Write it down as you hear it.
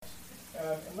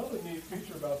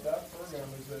about that program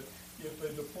is that if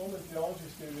a diploma in theology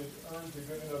student earns a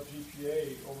good enough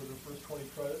GPA over the first 20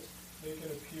 credits, they can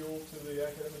appeal to the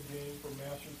academic dean for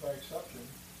master's by exception,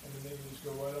 and then they can just go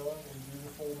right on and do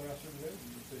the full master's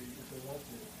division if they want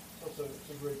to. So it's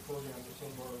a great program that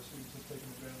some of our students have taken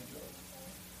advantage of.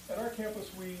 At our campus,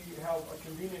 we have a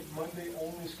convenient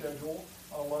Monday-only schedule.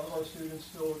 A lot of our students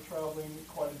still are traveling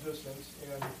quite a distance,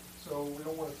 and so we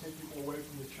don't want to take people away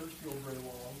from the church field very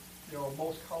long.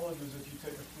 Most colleges, if you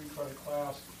take a 3-credit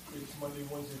class, it's Monday,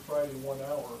 Wednesday, Friday, 1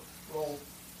 hour. Well,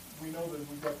 we know that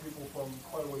we've got people from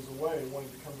quite a ways away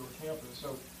wanting to come to our campus,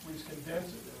 so we just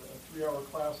condense it. A 3-hour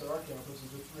class at our campus is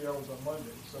just 3 hours on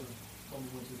Monday instead of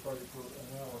Monday, Wednesday, Friday for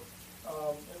an hour.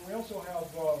 And we also have,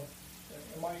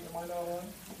 am I not on?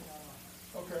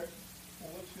 Okay.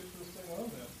 Well, let's get this thing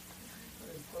on then.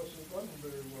 And press the button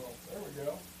very well. There we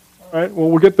go. All right. Well,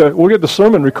 we'll get the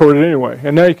sermon recorded anyway,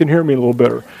 and now you can hear me a little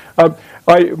better.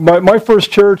 My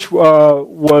first church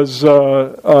was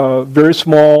very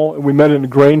small. We met in the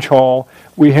Grange Hall.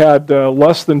 We had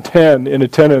less than 10 in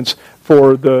attendance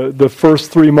for the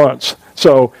first 3 months.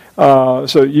 So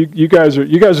you guys are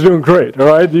doing great, all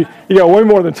right? You got way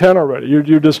more than 10 already.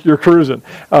 You're cruising.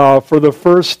 For the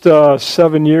first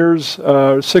 7 years,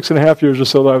 6.5 years or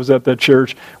so that I was at that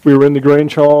church, we were in the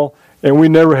Grange Hall, and we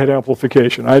never had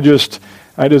amplification. I just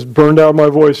burned out my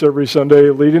voice every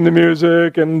Sunday, leading the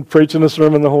music and preaching the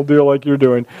sermon, the whole deal like you're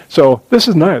doing. So this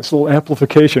is nice. A little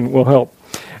amplification will help.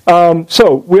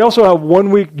 So we also have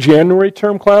 1-week January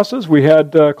term classes. We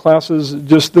had classes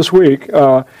just this week.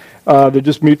 They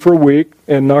just meet for a week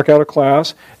and knock out a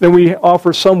class. Then we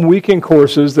offer some weekend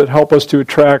courses that help us to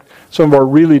attract some of our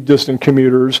really distant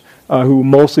commuters who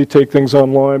mostly take things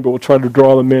online, but we'll try to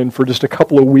draw them in for just a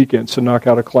couple of weekends to knock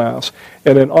out a class.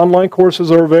 And then online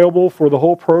courses are available for the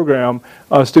whole program.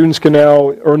 Students can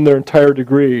now earn their entire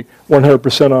degree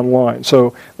 100% online.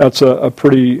 So that's a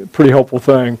pretty helpful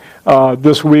thing.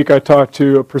 This week I talked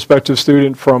to a prospective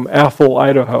student from Athol,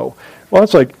 Idaho. Well,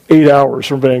 that's like 8 hours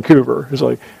from Vancouver. He's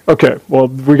like, okay, well,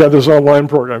 we got this online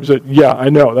program. He said, yeah, I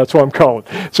know. That's what I'm calling.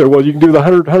 So, well, you can do the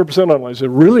 100% online. I said,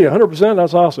 really, 100%?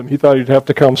 That's awesome. He thought he'd have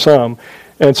to come some.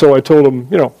 And so I told him,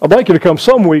 I'd like you to come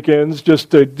some weekends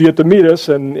just to get to meet us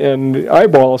and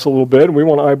eyeball us a little bit. And we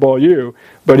want to eyeball you.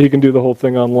 But he can do the whole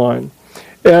thing online.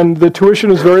 And the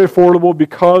tuition is very affordable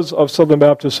because of Southern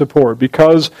Baptist support.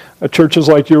 Because churches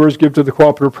like yours give to the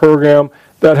cooperative program,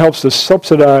 that helps to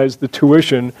subsidize the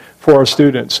tuition for our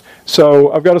students.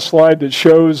 So I've got a slide that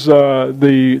shows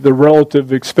the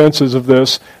relative expenses of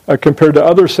this compared to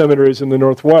other seminaries in the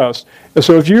Northwest. And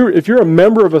so if you're a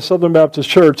member of a Southern Baptist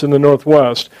church in the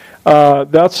Northwest,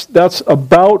 that's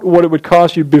about what it would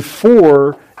cost you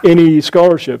before any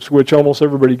scholarships, which almost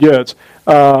everybody gets.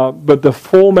 But the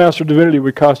full Master of Divinity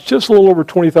would cost just a little over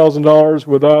 $20,000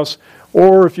 with us.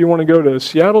 Or if you want to go to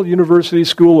Seattle University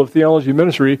School of Theology and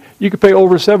Ministry, you could pay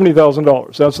over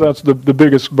 $70,000. That's the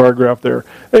biggest bar graph there.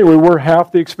 Anyway, we're half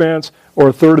the expense or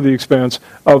a third of the expense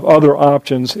of other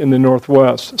options in the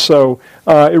Northwest. So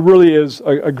it really is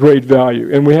a great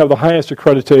value. And we have the highest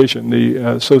accreditation, the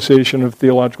Association of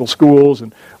Theological Schools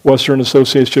and Western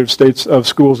Association of States of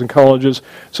Schools and Colleges.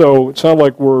 So it's not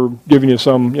like we're giving you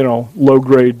some,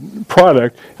 low-grade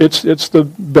product. It's the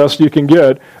best you can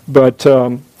get, but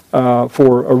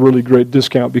for a really great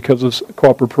discount because of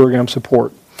cooperative program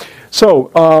support.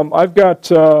 So I've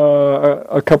got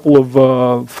a couple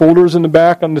of folders in the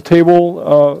back on the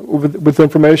table with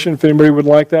information. If anybody would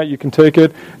like that, you can take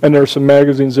it. And there are some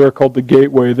magazines there called The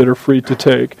Gateway that are free to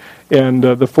take. And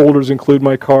the folders include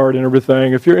my card and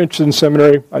everything. If you're interested in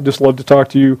seminary, I'd just love to talk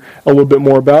to you a little bit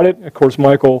more about it. Of course,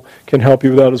 Michael can help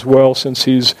you with that as well, since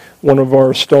he's one of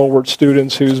our stalwart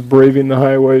students who's braving the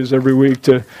highways every week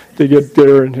to get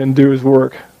there and do his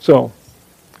work. So,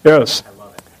 yes.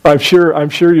 I'm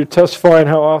sure you're testifying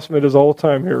how awesome it is all the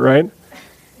time here, right?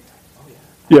 Oh,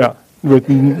 yeah. Yeah. The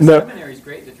seminary is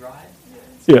great to drive.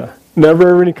 Yeah. Never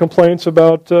ever any complaints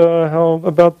about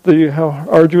how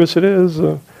arduous it is.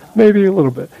 Maybe a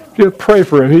little bit. You pray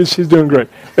for him. He's doing great.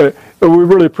 But we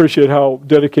really appreciate how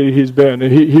dedicated he's been.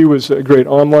 And he was a great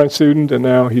online student, and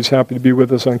now he's happy to be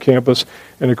with us on campus.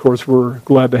 And of course, we're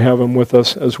glad to have him with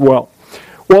us as well.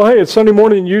 Well, hey, it's Sunday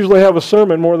morning. You usually have a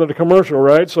sermon more than a commercial,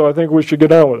 right? So I think we should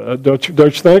get on with it, don't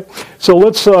you think? So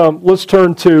let's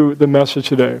turn to the message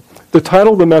today. The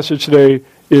title of the message today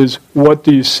is "What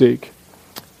Do You Seek?"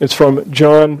 It's from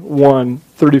John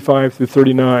 1:35 through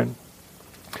 39.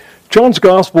 John's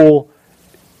gospel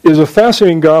is a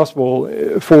fascinating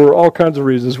gospel for all kinds of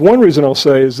reasons. One reason I'll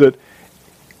say is that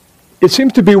it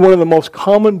seems to be one of the most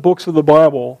common books of the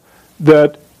Bible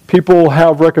that people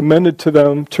have recommended to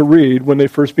them to read when they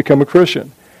first become a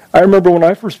Christian. I remember when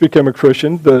I first became a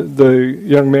Christian, the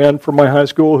young man from my high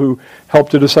school who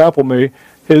helped to disciple me,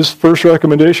 his first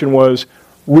recommendation was,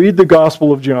 read the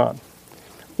Gospel of John.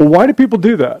 Well, why do people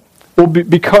do that? Well,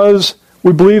 because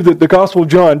we believe that the Gospel of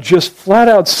John just flat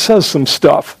out says some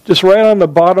stuff. Just right on the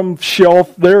bottom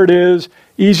shelf, there it is,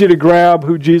 easy to grab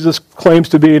who Jesus claims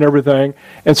to be and everything.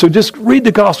 And so just read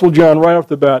the Gospel of John right off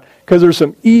the bat, because there's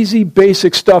some easy,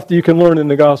 basic stuff that you can learn in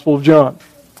the Gospel of John.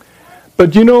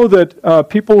 But do you know that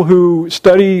people who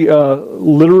study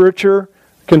literature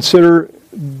consider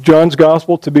John's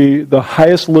Gospel to be the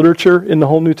highest literature in the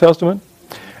whole New Testament?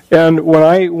 And when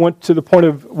I went to the point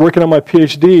of working on my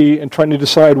PhD and trying to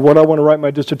decide what I want to write my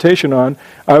dissertation on,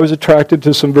 I was attracted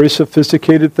to some very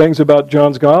sophisticated things about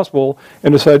John's Gospel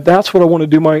and decided that's what I want to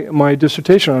do my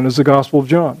dissertation on, is the Gospel of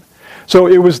John. So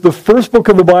it was the first book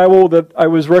of the Bible that I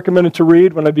was recommended to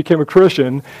read when I became a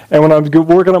Christian, and when I was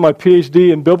working on my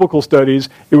PhD in biblical studies,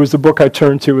 it was the book I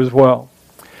turned to as well.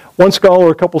 One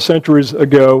scholar a couple centuries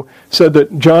ago said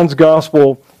that John's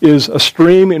Gospel is a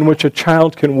stream in which a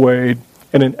child can wade,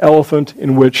 and an elephant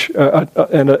in which,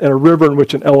 and a river in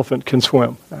which an elephant can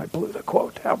swim. I blew the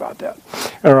quote. How about that?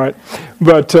 All right,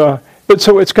 but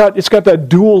so it's got that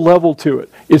dual level to it.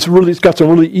 It's got some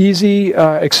really easy,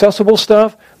 accessible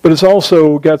stuff, but it's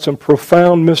also got some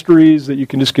profound mysteries that you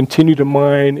can just continue to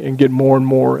mine and get more and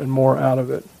more and more out of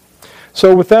it.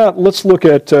 So with that, let's look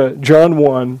at John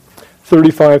 1,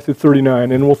 35 through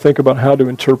 39, and we'll think about how to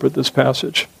interpret this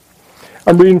passage.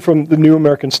 I'm reading from the New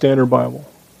American Standard Bible.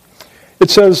 It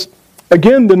says,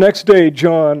 "Again the next day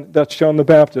John," that's John the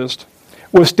Baptist,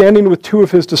 "was standing with two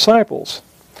of his disciples.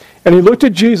 And he looked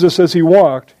at Jesus as he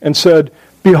walked and said,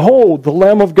 'Behold, the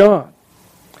Lamb of God.'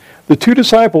 The two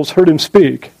disciples heard him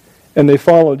speak, and they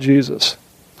followed Jesus.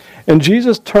 And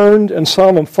Jesus turned and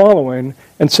saw them following,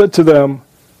 and said to them,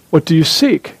 'What do you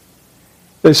seek?'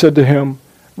 They said to him,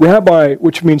 'Rabbi,'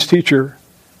 which means teacher,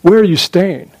 'where are you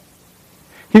staying?'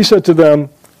 He said to them,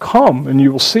 'Come, and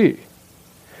you will see.'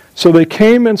 So they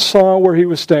came and saw where he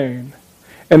was staying,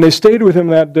 and they stayed with him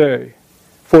that day,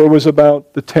 for it was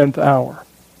about the 10th hour.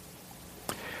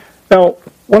 Now,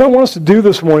 what I want us to do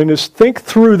this morning is think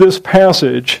through this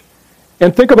passage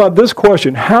and think about this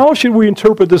question. How should we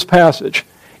interpret this passage?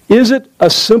 Is it a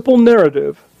simple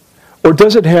narrative, or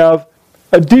does it have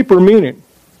a deeper meaning?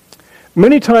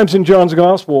 Many times in John's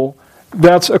Gospel,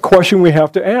 that's a question we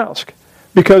have to ask,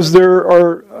 because there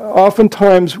are often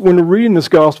times when we're reading this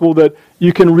Gospel that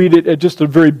you can read it at just a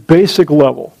very basic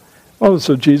level. Oh,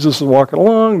 so Jesus is walking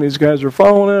along, these guys are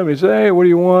following him, he says, "Hey, what do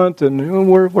you want?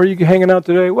 And where are you hanging out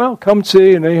today?" "Well, come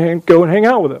see," and they go and hang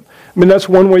out with him. I mean, that's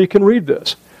one way you can read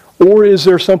this. Or is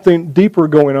there something deeper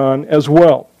going on as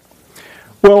well?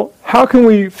 Well, how can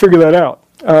we figure that out?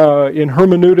 In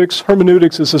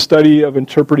hermeneutics is a study of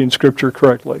interpreting Scripture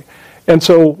correctly. And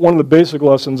so one of the basic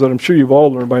lessons that I'm sure you've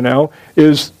all learned by now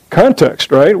is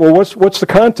context, right? Well, what's the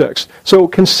context? So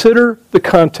consider the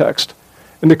context.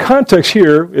 And the context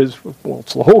here is, well,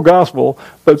 it's the whole gospel,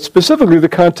 but specifically the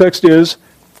context is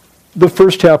the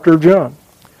first chapter of John.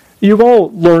 You've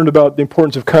all learned about the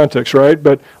importance of context, right?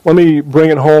 But let me bring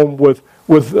it home with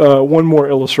one more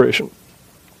illustration.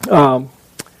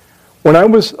 When I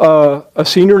was a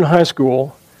senior in high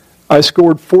school, I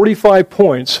scored 45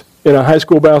 points in a high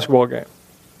school basketball game.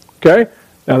 Okay?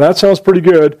 Now that sounds pretty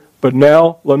good, but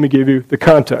now let me give you the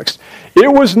context.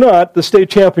 It was not the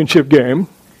state championship game.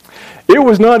 It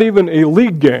was not even a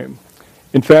league game.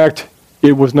 In fact,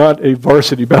 it was not a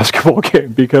varsity basketball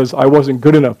game because I wasn't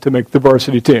good enough to make the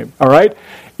varsity team. All right?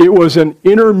 It was an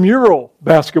intramural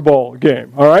basketball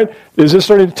game. All right? Is this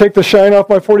starting to take the shine off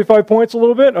my 45 points a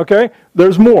little bit? Okay?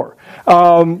 There's more.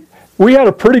 We had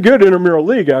a pretty good intramural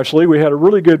league, actually. We had a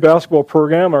really good basketball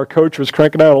program. Our coach was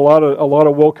cranking out a lot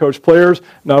of well-coached players,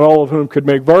 not all of whom could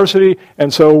make varsity,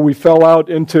 and so we fell out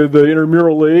into the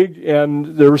intramural league,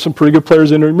 and there were some pretty good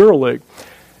players in the intramural league,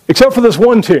 except for this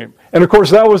one team. And, of course,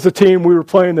 that was the team we were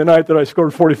playing the night that I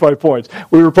scored 45 points.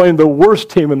 We were playing the worst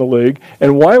team in the league.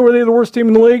 And why were they the worst team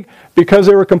in the league? Because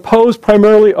they were composed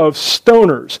primarily of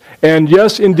stoners. And,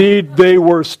 yes, indeed, they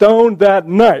were stoned that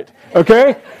night.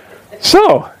 Okay?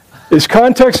 So, is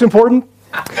context important?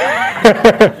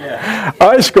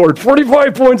 I scored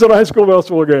 45 points in a high school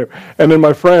basketball game. And then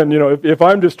my friend, if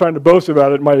I'm just trying to boast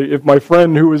about it, if my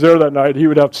friend who was there that night, he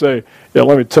would have to say, "Yeah,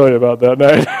 let me tell you about that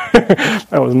night.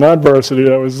 That was not varsity.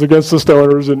 That was against the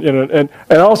Stoners."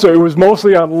 And also, it was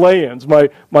mostly on lay-ins.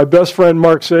 My best friend,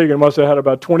 Mark Sagan, must have had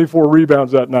about 24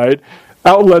 rebounds that night.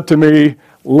 Outlet to me,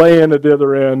 lay-in at the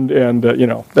other end, and,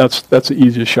 that's the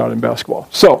easiest shot in basketball.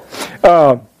 So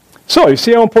you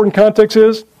see how important context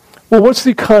is? Well, what's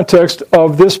the context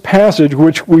of this passage,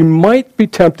 which we might be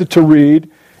tempted to read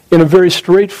in a very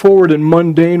straightforward and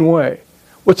mundane way.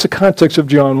 What's the context of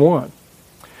John 1?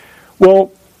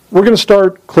 Well, we're going to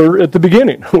start clear at the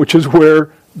beginning, which is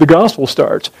where the gospel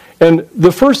starts. And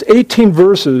the first 18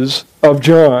 verses of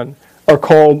John are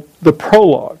called the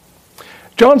prologue.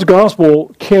 John's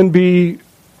gospel can be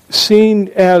seen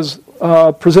as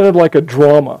presented like a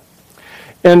drama.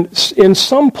 And in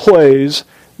some plays,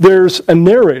 there's a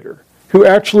narrator who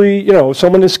actually,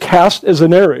 someone is cast as a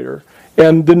narrator.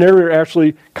 And the narrator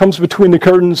actually comes between the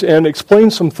curtains and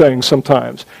explains some things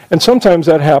sometimes. And sometimes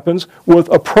that happens with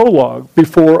a prologue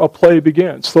before a play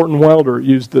begins. Thornton Wilder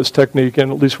used this technique in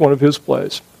at least one of his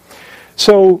plays.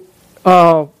 So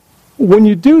when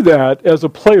you do that as a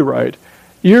playwright,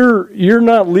 you're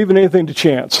not leaving anything to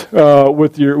chance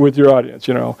with your audience.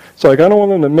 It's like, I don't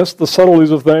want them to miss the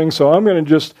subtleties of things, so I'm going to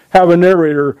just have a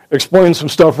narrator explain some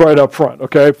stuff right up front.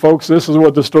 Okay, folks, this is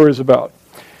what the story is about.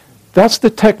 That's the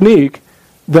technique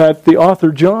that the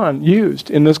author John used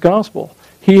in this gospel.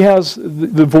 He has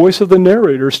the voice of the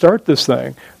narrator start this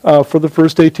thing for the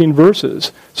first 18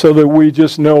 verses so that we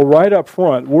just know right up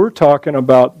front we're talking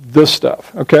about this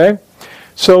stuff, okay?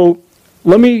 So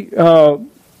let me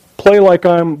play like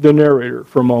I'm the narrator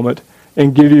for a moment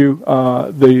and give you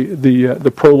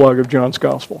the prologue of John's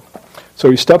gospel. So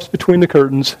he steps between the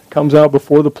curtains, comes out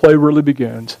before the play really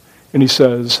begins, and he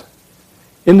says,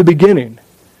 "In the beginning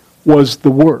was the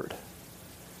Word,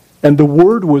 and the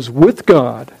Word was with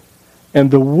God, and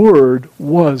the Word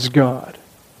was God.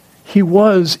 He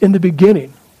was in the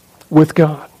beginning with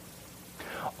God.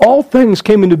 All things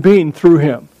came into being through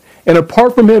him, and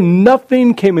apart from him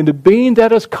nothing came into being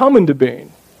that has come into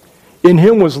being. In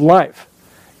him was life,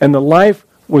 and the life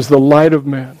was the light of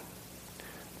men.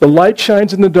 The light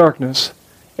shines in the darkness,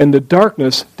 and the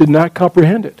darkness did not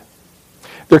comprehend it.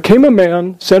 There came a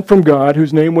man sent from God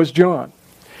whose name was John.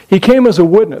 He came as a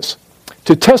witness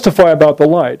to testify about the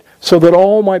light, so that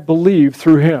all might believe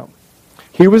through him.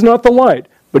 He was not the light,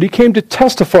 but he came to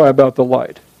testify about the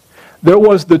light. There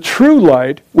was the true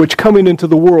light, which coming into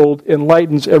the world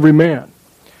enlightens every man.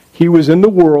 He was in the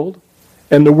world,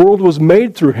 and the world was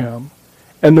made through him,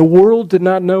 and the world did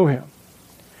not know him.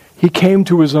 He came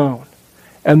to his own,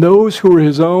 and those who were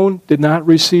his own did not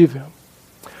receive him.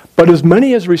 But as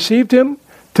many as received him,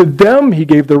 to them he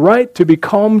gave the right to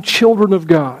become children of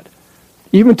God,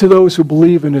 even to those who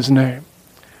believe in his name,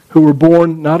 who were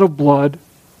born not of blood,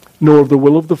 nor of the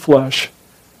will of the flesh,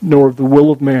 nor of the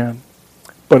will of man,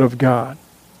 but of God.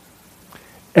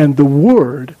 And the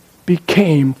Word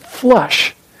became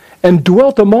flesh and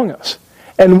dwelt among us,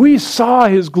 and we saw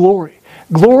his glory,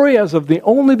 glory as of the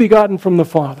only begotten from the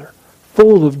Father,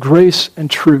 full of grace and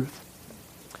truth.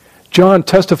 John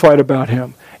testified about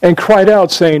him and cried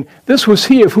out, saying, This was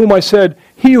he of whom I said,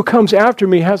 He who comes after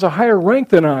me has a higher rank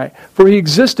than I, for he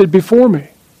existed before me.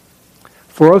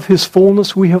 For of his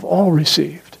fullness we have all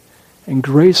received, and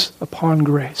grace upon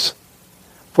grace.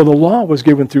 For the law was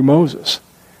given through Moses.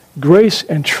 Grace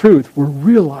and truth were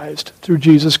realized through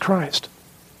Jesus Christ.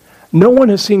 No one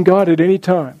has seen God at any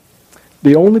time.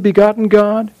 The only begotten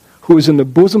God, who is in the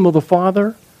bosom of the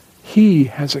Father, he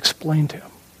has explained him.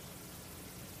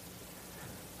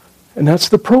 And that's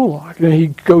the prologue. And he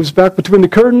goes back between the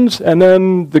curtains, and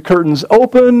then the curtains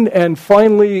open, and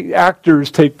finally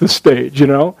actors take the stage,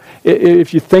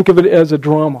 if you think of it as a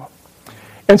drama.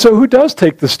 And so who does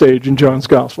take the stage in John's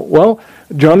Gospel? Well,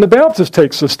 John the Baptist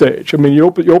takes the stage. I mean, you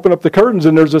open up the curtains,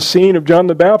 and there's a scene of John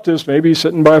the Baptist, maybe he's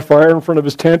sitting by a fire in front of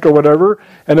his tent or whatever,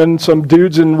 and then some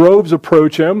dudes in robes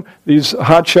approach him. These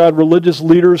hotshot religious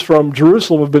leaders from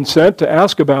Jerusalem have been sent to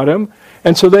ask about him.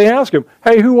 And so they ask him,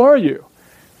 Hey, who are you?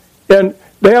 And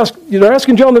they're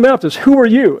asking John the Baptist, who are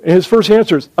you? And his first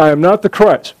answer is, I am not the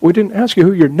Christ. We didn't ask you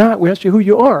who you're not, we asked you who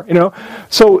you are.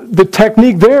 So the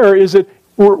technique there is that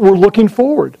we're looking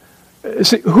forward.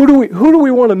 See, who do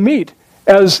we want to meet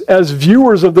as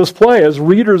viewers of this play, as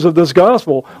readers of this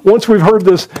gospel? Once we've heard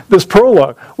this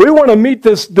prologue, we want to meet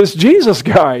this Jesus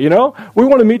guy. We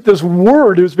want to meet this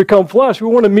Word who's become flesh. We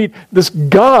want to meet this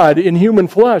God in human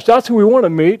flesh. That's who we want to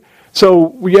meet. So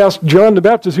we ask John the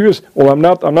Baptist, who is, well, I'm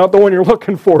not the one you're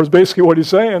looking for, is basically what he's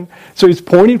saying. So he's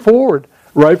pointing forward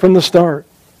right from the start.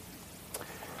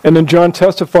 And then John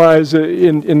testifies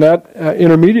in that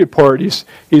intermediate part.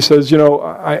 He says,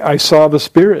 I saw the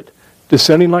Spirit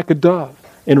descending like a dove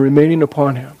and remaining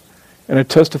upon him. And I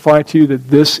testify to you that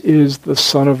this is the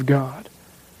Son of God.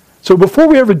 So before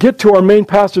we ever get to our main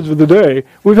passage of the day,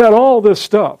 we've had all this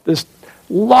stuff, this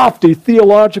lofty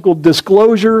theological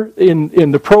disclosure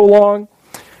in the prologue.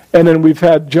 And then we've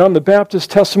had John the Baptist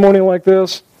testimony like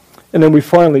this. And then we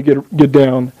finally get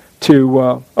down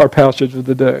to our passage of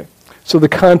the day. So the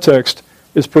context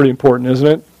is pretty important, isn't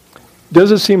it?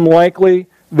 Does it seem likely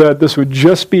that this would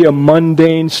just be a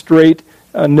mundane, straight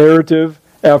narrative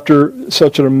after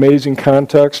such an amazing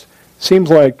context? Seems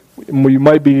like we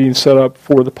might be getting set up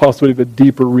for the possibility of a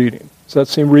deeper reading. Does that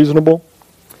seem reasonable?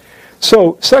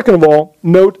 So, second of all,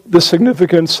 note the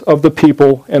significance of the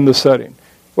people and the setting.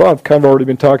 Well, I've kind of already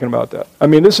been talking about that. I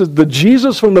mean, this is the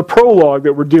Jesus from the prologue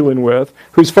that we're dealing with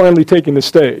who's finally taking the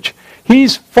stage.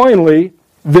 He's finally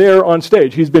there on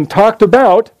stage. He's been talked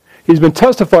about, he's been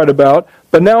testified about,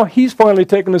 but now he's finally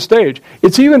taken the stage.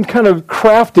 It's even kind of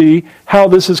crafty how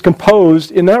this is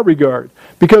composed in that regard.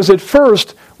 Because at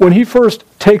first, when he first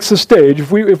takes the stage,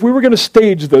 if we were going to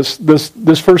stage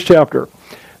this first chapter,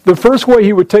 the first way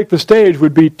he would take the stage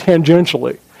would be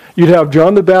tangentially. You'd have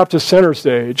John the Baptist center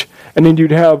stage, and then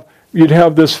you'd have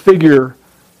this figure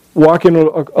walking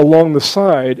along the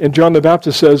side, and John the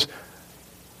Baptist says,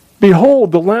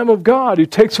 "Behold, the Lamb of God who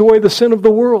takes away the sin of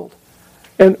the world."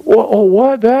 And oh,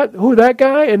 what that? Who, that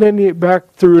guy? And then he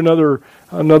back through another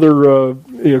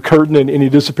curtain, and he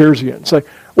disappears again. It's like,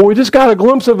 well, we just got a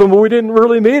glimpse of him, but we didn't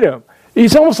really meet him.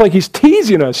 He's almost like he's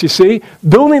teasing us, you see,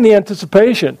 building the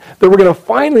anticipation that we're going to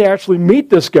finally actually meet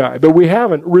this guy, but we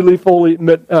haven't really fully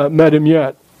met him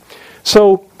yet.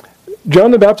 So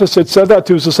John the Baptist had said that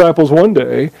to his disciples one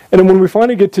day, and then when we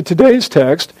finally get to today's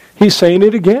text, he's saying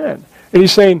it again. And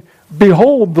he's saying,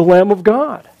 "Behold the Lamb of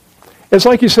God." It's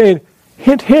like he's saying,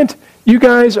 hint, hint, you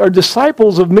guys are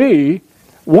disciples of me.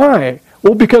 Why?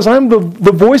 Well, because I'm the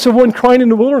voice of one crying in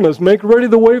the wilderness, make ready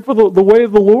the way for the way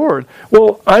of the Lord.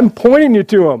 Well, I'm pointing you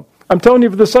to him. I'm telling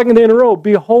you for the second day in a row,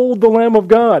 behold the Lamb of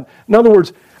God. In other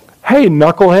words, hey,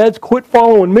 knuckleheads, quit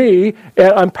following me,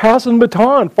 and I'm passing the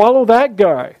baton. Follow that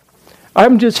guy.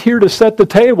 I'm just here to set the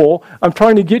table. I'm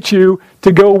trying to get you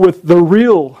to go with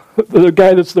the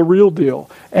guy that's the real deal,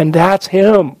 and that's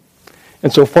him.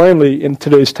 And so finally, in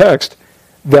today's text,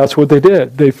 that's what they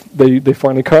did. They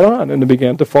finally caught on and they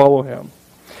began to follow him.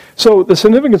 So the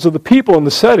significance of the people and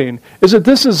the setting is that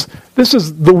this is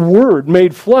the Word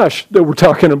made flesh that we're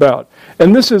talking about.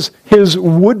 And this is his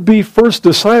would-be first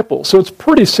disciple. So it's a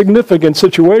pretty significant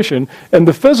situation. And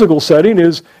the physical setting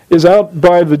is out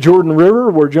by the Jordan River,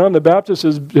 where John the Baptist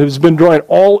has been drawing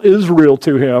all Israel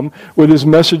to him with his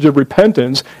message of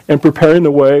repentance and preparing the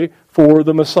way for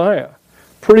the Messiah.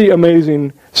 Pretty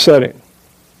amazing setting.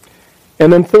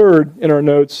 And then third, in our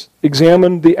notes,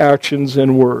 examine the actions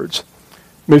and words.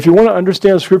 I mean, if you want to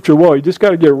understand Scripture well, you just got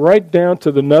to get right down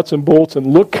to the nuts and bolts and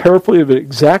look carefully at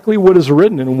exactly what is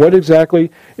written and what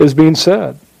exactly is being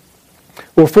said.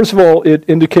 Well, first of all, it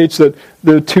indicates that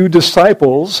the two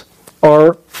disciples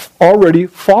are already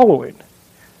following.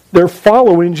 They're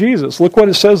following Jesus. Look what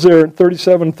it says there in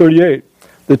 37 and 38.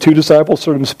 The two disciples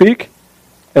heard him speak,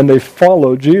 and they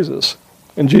followed Jesus.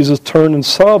 And Jesus turned and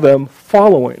saw them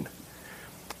following.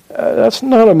 That's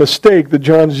not a mistake that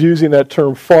John's using that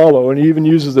term follow, and he even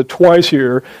uses it twice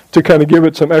here to kind of give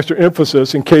it some extra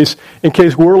emphasis in case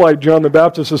we're like John the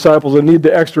Baptist disciples and need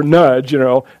the extra nudge.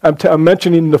 I'm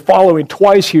mentioning the following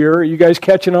twice here. Are you guys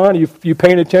catching on? You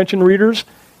paying attention, readers?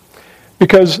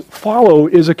 Because follow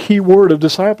is a key word of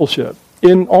discipleship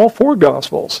in all four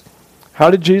Gospels.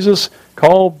 How did Jesus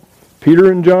call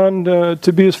Peter and John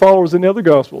to be his followers in the other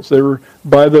Gospels? They were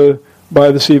by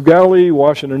the Sea of Galilee,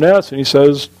 washing their nets, and he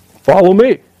says, "Follow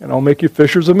me, and I'll make you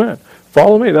fishers of men."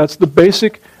 Follow me. That's the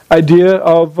basic idea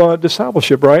of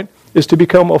discipleship, right? Is to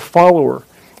become a follower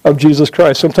of Jesus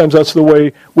Christ. Sometimes that's the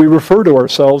way we refer to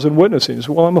ourselves in witnessing.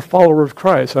 Well, I'm a follower of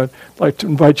Christ. I'd like to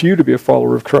invite you to be a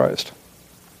follower of Christ.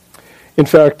 In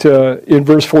fact, in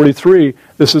verse 43,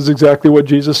 this is exactly what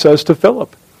Jesus says to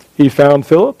Philip. He found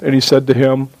Philip, and he said to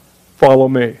him, "Follow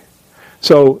me."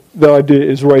 So the idea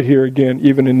is right here again,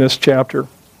 even in this chapter.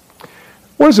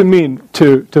 What does it mean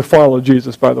to follow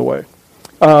Jesus, by the way?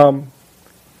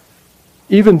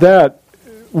 Even that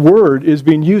word is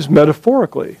being used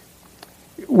metaphorically.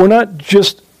 We're not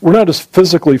just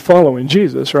physically following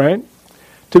Jesus, right?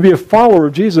 To be a follower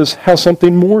of Jesus has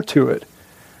something more to it.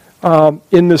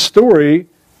 In this story,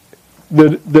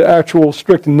 the actual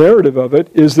strict narrative of it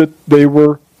is that they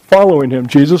were following him.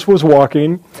 Jesus was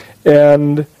walking,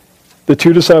 and the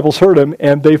two disciples heard him,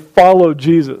 and they followed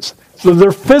Jesus. So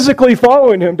they're physically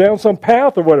following him down some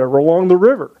path or whatever along the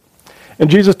river.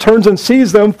 And Jesus turns and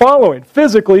sees them following,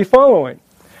 physically following.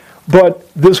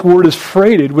 But this word is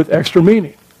freighted with extra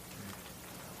meaning.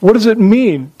 What does it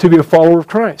mean to be a follower of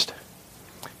Christ?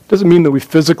 It doesn't mean that we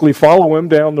physically follow him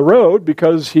down the road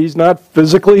because he's not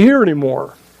physically here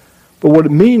anymore. But what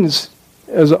it means,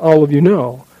 as all of you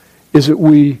know, is that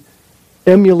we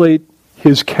emulate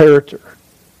his character.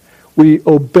 We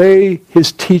obey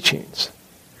his teachings.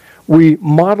 We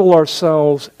model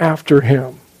ourselves after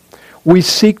him. we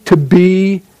seek to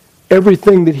be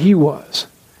everything that he was.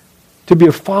 To be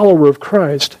a follower of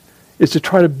Christ is to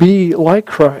try to be like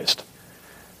Christ.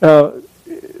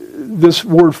 This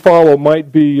word follow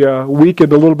might be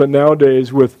weakened a little bit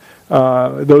nowadays with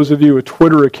those of you with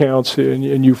Twitter accounts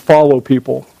and you follow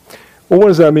people. Well, what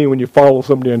does that mean when you follow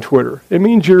somebody on Twitter? It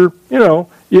means you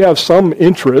have some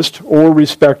interest or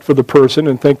respect for the person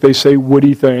and think they say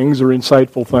witty things or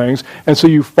insightful things, and so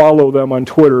you follow them on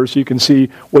Twitter so you can see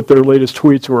what their latest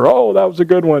tweets were. Oh, that was a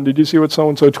good one. Did you see what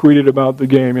so-and-so tweeted about the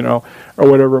game, or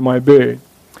whatever it might be.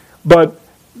 But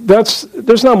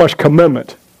there's not much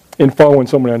commitment in following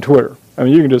somebody on Twitter. I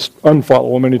mean, you can just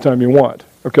unfollow them anytime you want,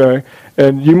 okay?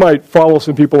 And you might follow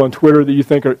some people on Twitter that you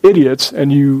think are idiots,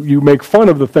 and you make fun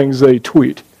of the things they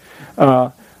tweet.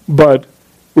 But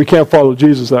we can't follow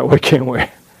Jesus that way, can we?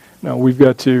 No, we've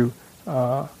got to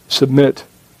submit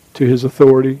to his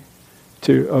authority,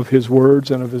 of his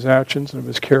words and of his actions and of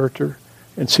his character,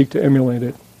 and seek to emulate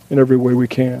it in every way we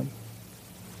can.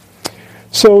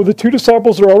 So the two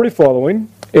disciples are already following,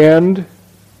 and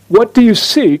what do you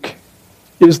seek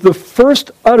is the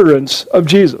first utterance of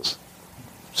Jesus.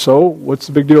 So what's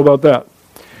the big deal about that?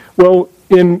 Well,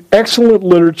 in excellent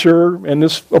literature, and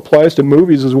this applies to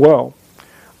movies as well,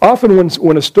 often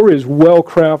when a story is well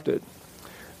crafted,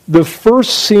 the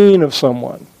first scene of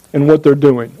someone and what they're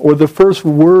doing, or the first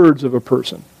words of a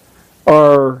person,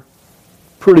 are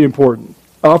pretty important.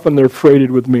 Often they're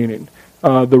freighted with meaning.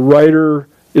 The writer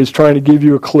is trying to give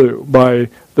you a clue by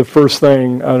the first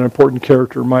thing an important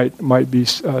character might be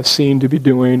seen to be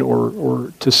doing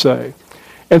or to say.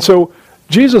 And so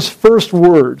Jesus' first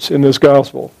words in this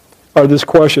gospel are this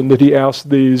question that he asked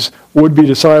these would-be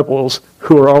disciples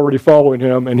who are already following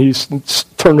him, and he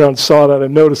turned around and saw that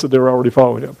and noticed that they were already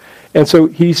following him. And so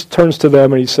he turns to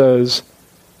them and he says,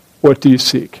 "What do you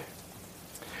seek?"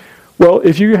 Well,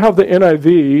 if you have the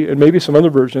NIV and maybe some other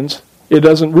versions, it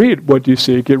doesn't read, "What do you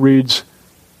seek?" It reads,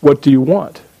 "What do you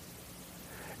want?"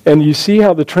 And you see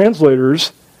how the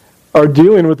translators are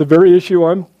dealing with the very issue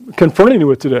I'm confronting you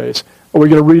with today. Are we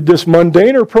going to read this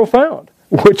mundane or profound?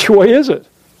 Which way is it?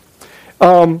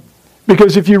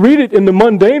 Because if you read it in the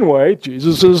mundane way,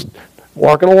 Jesus is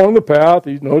walking along the path.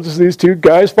 He notices these two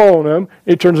guys following him.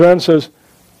 He turns around and says,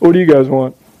 "What do you guys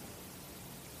want?"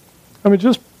 I mean,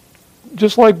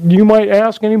 just like you might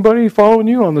ask anybody following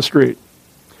you on the street.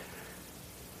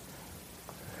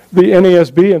 The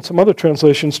NASB and some other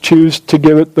translations choose to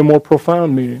give it the more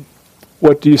profound meaning.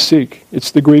 What do you seek?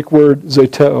 It's the Greek word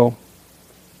zeteo.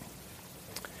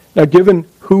 Now, given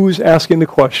who's asking the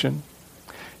question,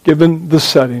 given the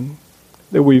setting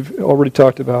that we've already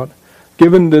talked about,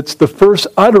 given that it's the first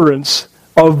utterance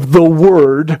of the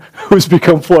Word who's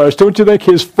become flesh, don't you think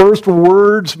his first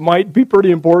words might be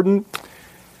pretty important?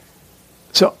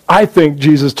 So I think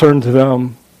Jesus turned to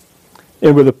them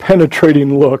and with a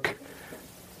penetrating look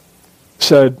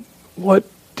said, "What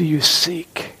do you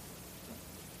seek?"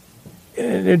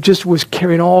 And it just was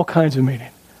carrying all kinds of meaning.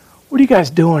 What are you guys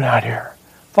doing out here?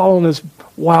 Following this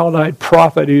wild-eyed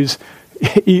prophet who's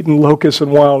eating locusts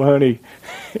and wild honey,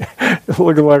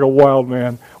 looking like a wild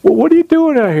man. Well, what are you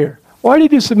doing out here? Why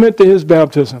did you submit to his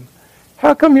baptism?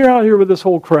 How come you're out here with this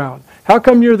whole crowd? How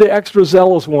come you're the extra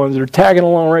zealous ones that are tagging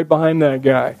along right behind that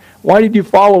guy? Why did you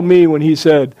follow me when he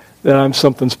said that I'm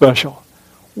something special?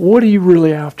 What are you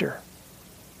really after?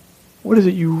 What is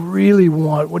it you really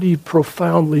want? What do you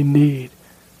profoundly need?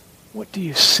 What do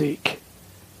you seek?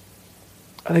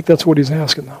 I think that's what he's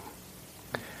asking them.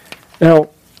 Now,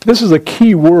 this is a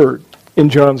key word in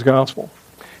John's Gospel.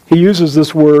 He uses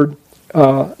this word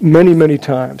many, many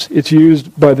times. It's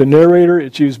used by the narrator,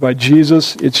 it's used by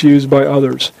Jesus, it's used by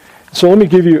others. So let me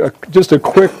give you just a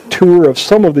quick tour of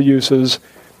some of the uses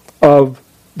of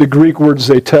the Greek word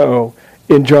zeteo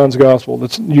in John's Gospel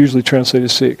that's usually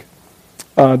translated seek.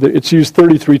 It's used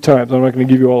 33 times. I'm not going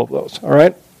to give you all of those, all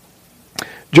right?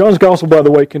 John's Gospel, by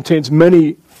the way, contains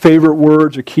many favorite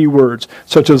words or key words,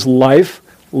 such as life,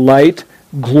 light,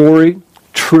 glory,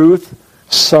 truth,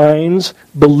 signs,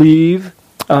 believe,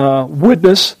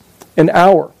 witness, and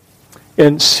hour.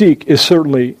 And seek is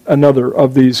certainly another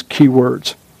of these key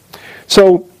words.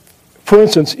 So, for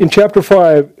instance, in chapter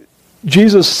 5,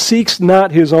 Jesus seeks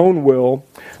not his own will,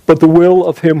 but the will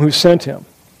of him who sent him.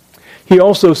 He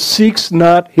also seeks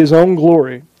not his own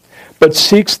glory, but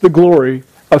seeks the glory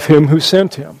of him who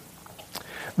sent him.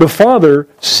 The Father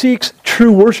seeks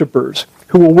true worshipers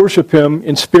who will worship him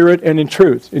in spirit and in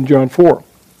truth, in John 4.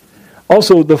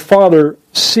 Also, the Father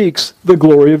seeks the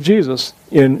glory of Jesus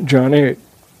in John 8.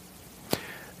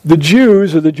 The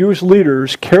Jews, or the Jewish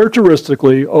leaders,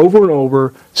 characteristically, over and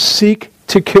over, seek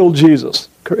to kill Jesus.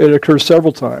 It occurs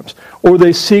several times. Or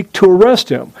they seek to arrest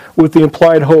him with the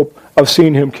implied hope of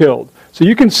seeing him killed. So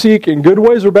you can seek in good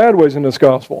ways or bad ways in this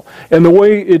gospel. And the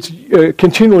way it's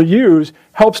continually used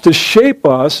helps to shape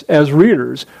us as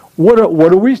readers. What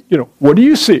do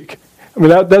you seek? I mean,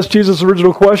 that's Jesus'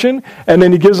 original question. And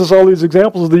then he gives us all these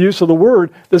examples of the use of the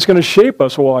word that's going to shape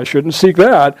us. Well, I shouldn't seek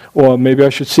that. Well, maybe I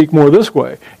should seek more this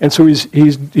way. And so he's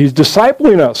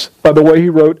discipling us by the way he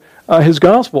wrote his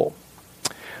gospel.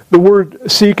 The word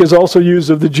seek is also used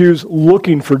of the Jews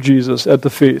looking for Jesus at the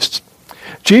feasts.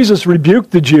 Jesus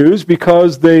rebuked the Jews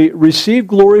because they received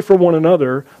glory from one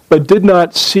another, but did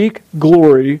not seek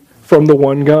glory from the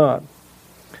one God.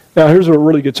 Now, here's where it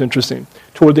really gets interesting.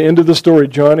 Toward the end of the story,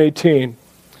 John 18,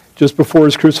 just before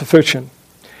his crucifixion,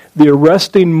 the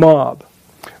arresting mob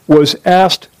was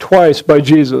asked twice by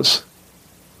Jesus,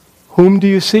 "Whom do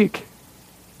you seek?"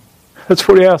 That's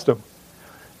what he asked them.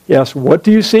 He asked, "What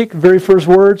do you seek?" Very first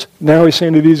words. Now he's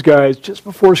saying to these guys, just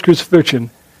before his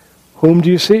crucifixion, "Whom do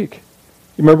you seek?"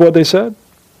 You remember what they said?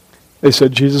 They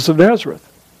said, "Jesus of Nazareth."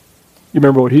 You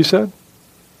remember what he said?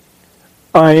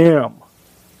 "I am."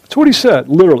 That's what he said,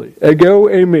 literally. Ego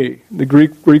eimi, the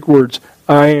Greek words,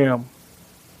 "I am."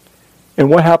 And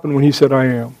what happened when he said, "I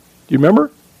am"? Do you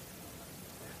remember?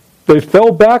 They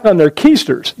fell back on their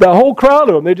keisters. The whole crowd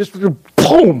of them, they just,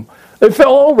 boom, they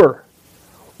fell over.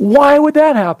 Why would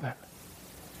that happen?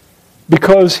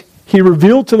 Because he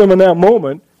revealed to them in that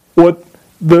moment what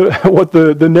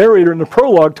the narrator in the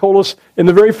prologue told us in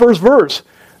the very first verse,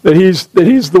 that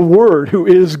he's the Word who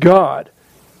is God.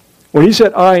 When he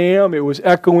said, "I am," it was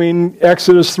echoing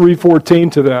Exodus 3:14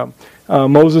 to them.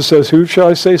 Moses says, "Who shall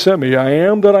I say sent me? I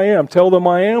am that I am. Tell them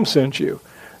I am sent you."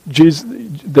 Jesus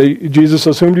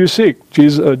says, "Whom do you seek?"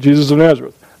 Jesus of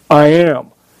Nazareth. "I am."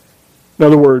 In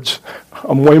other words,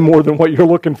 I'm way more than what you're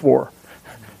looking for.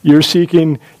 You're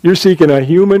seeking a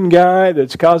human guy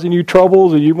that's causing you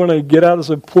troubles, and you want to get out of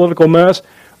some political mess.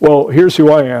 Well, here's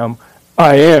who I am.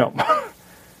 I am.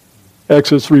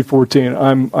 Exodus 3:14.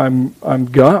 I'm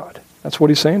God. That's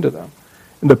what he's saying to them.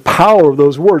 And the power of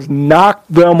those words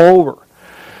knocked them over.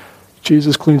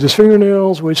 Jesus cleans his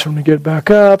fingernails, waits for him to get back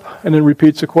up, and then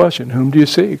repeats the question, "Whom do you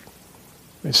seek?"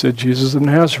 They said, "Jesus of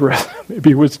Nazareth."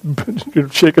 Maybe he was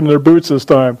shaking their boots this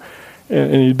time.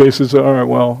 And he basically said, "All right,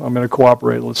 well, I'm going to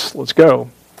cooperate. Let's go."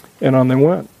 And on they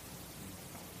went.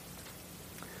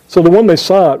 So the one they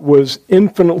sought was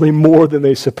infinitely more than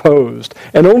they supposed.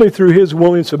 And only through his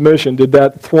willing submission did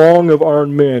that throng of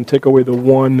armed men take away the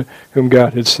one whom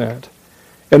God had sent.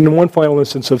 And one final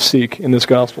instance of seek in this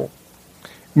gospel.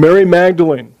 Mary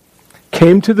Magdalene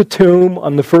came to the tomb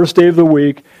on the first day of the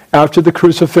week after the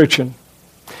crucifixion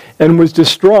and was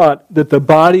distraught that the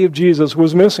body of Jesus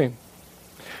was missing.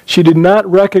 She did not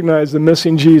recognize the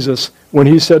missing Jesus when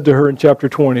he said to her in chapter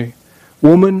 20,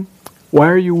 "Woman, why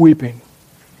are you weeping?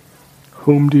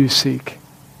 Whom do you seek?"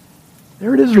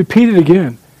 There it is, repeated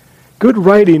again. Good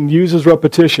writing uses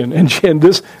repetition. And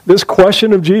this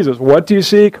question of Jesus, what do you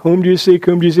seek? Whom do you seek?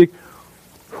 Whom do you seek?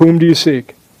 Whom do you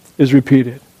seek? Is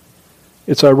repeated.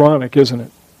 It's ironic, isn't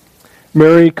it?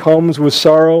 Mary comes with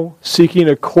sorrow, seeking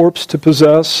a corpse to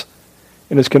possess,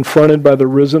 and is confronted by the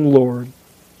risen Lord,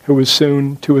 who is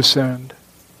soon to ascend.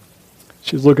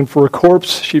 She's looking for a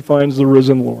corpse. She finds the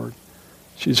risen Lord.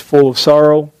 She's full of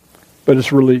sorrow, but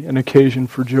it's really an occasion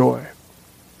for joy.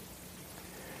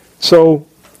 So,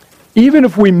 even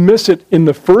if we miss it in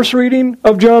the first reading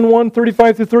of John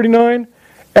 1:35 through 39,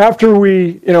 after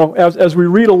we, as we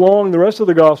read along the rest of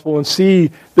the gospel and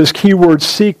see this key word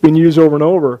 "seek" being used over and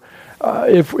over,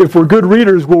 if we're good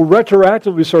readers, we'll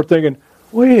retroactively start thinking,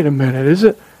 wait a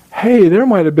minute, hey, there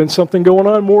might have been something going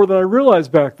on more than I realized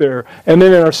back there. And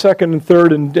then in our second and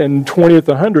third and 20th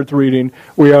and 100th reading,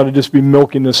 we ought to just be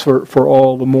milking this for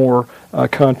all the more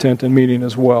content and meaning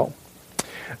as well.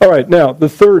 All right, now, the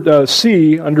third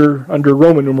C under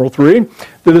Roman numeral 3,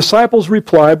 the disciples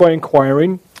reply by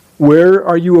inquiring, "Where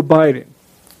are you abiding?"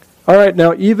 All right,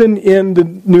 now, even in the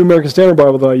New American Standard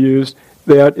Bible that I used,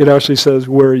 it actually says,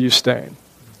 "Where are you staying?"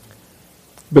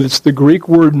 But it's the Greek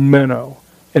word meno.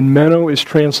 And meno is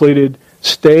translated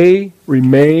stay,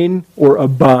 remain, or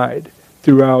abide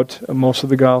throughout most of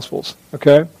the Gospels.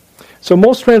 Okay? So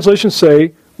most translations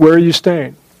say, "Where are you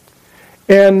staying?"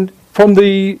 And from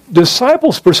the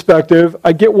disciples' perspective,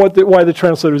 I get why the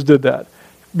translators did that.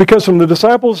 Because from the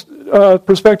disciples'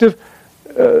 perspective,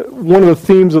 one of the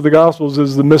themes of the Gospels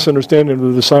is the misunderstanding of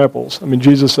the disciples. I mean,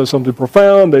 Jesus says something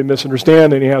profound, they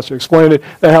misunderstand, and he has to explain it.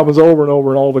 That happens over and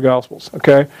over in all the Gospels,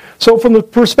 okay? So from the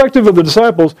perspective of the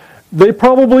disciples, they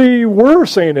probably were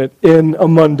saying it in a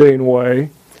mundane way,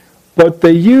 but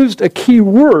they used a key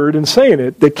word in saying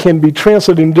it that can be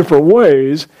translated in different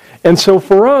ways. And so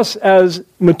for us as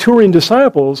maturing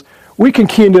disciples, we can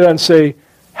key into that and say,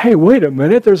 hey, wait a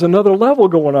minute, there's another level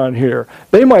going on here.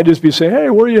 They might just be saying, hey,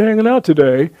 where are you hanging out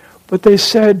today? But they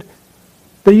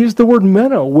used the word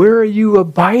meno, where are you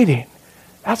abiding?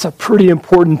 That's a pretty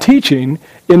important teaching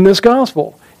in this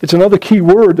gospel. It's another key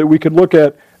word that we could look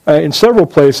at in several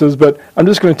places, but I'm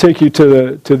just going to take you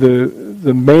to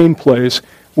the main place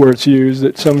where it's used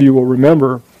that some of you will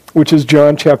remember, which is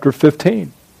John chapter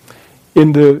 15.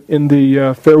 In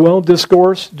the farewell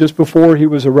discourse, just before he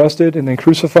was arrested and then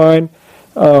crucified,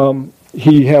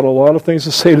 he had a lot of things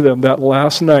to say to them that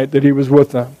last night that he was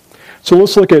with them. So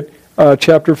let's look at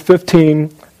chapter 15,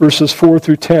 verses 4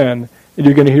 through 10, and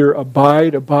you're going to hear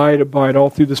abide, abide, abide all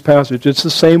through this passage. It's the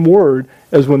same word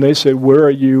as when they say, where are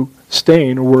you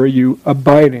staying, or where are you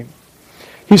abiding?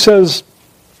 He says,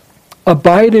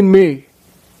 abide in me,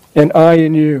 and I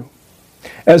in you.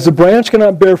 As the branch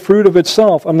cannot bear fruit of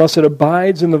itself unless it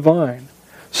abides in the vine,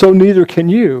 so neither can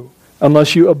you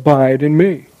unless you abide in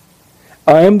me.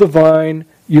 I am the vine,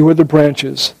 you are the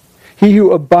branches. He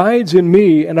who abides in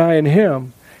me and I in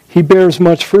him, he bears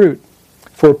much fruit.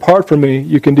 For apart from me,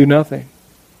 you can do nothing.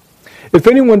 If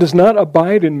anyone does not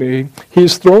abide in me, he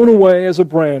is thrown away as a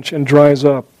branch and dries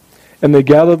up. And they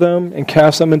gather them and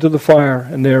cast them into the fire,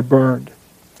 and they are burned.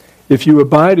 If you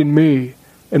abide in me,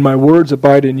 and my words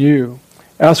abide in you,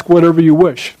 ask whatever you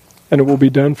wish, and it will be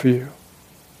done for you.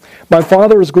 My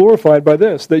Father is glorified by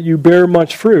this, that you bear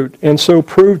much fruit, and so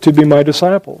prove to be my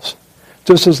disciples.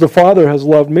 Just as the Father has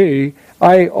loved me,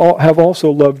 I have also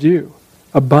loved you.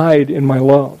 Abide in my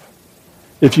love.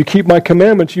 If you keep my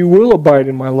commandments, you will abide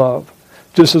in my love,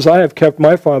 just as I have kept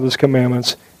my Father's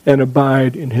commandments and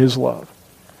abide in his love.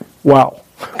 Wow.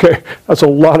 Okay, that's a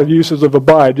lot of uses of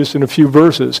abide just in a few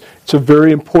verses. It's a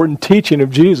very important teaching of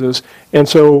Jesus. And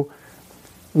so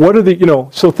what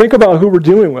are so think about who we're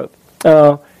dealing with.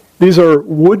 These are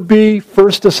would-be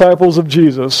first disciples of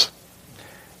Jesus.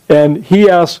 And he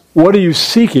asks, what are you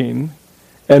seeking?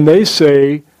 And they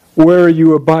say, where are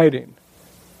you abiding?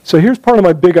 So here's part of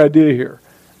my big idea here.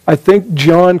 I think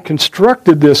John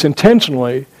constructed this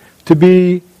intentionally to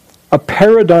be a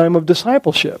paradigm of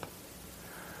discipleship.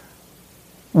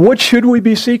 What should we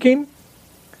be seeking?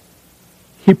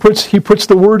 He puts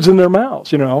the words in their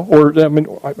mouths,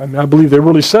 I believe they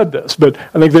really said this, but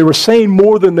I think they were saying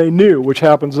more than they knew, which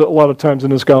happens a lot of times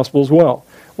in this gospel as well.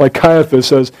 Like Caiaphas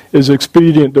says, it is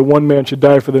expedient that one man should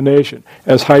die for the nation.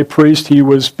 As high priest, he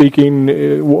was speaking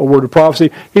a word of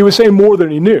prophecy. He was saying more than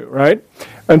he knew, right?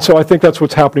 And so I think that's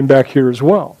what's happening back here as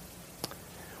well.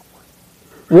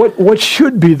 What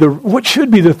should be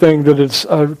the thing that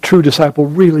a true disciple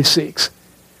really seeks?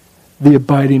 The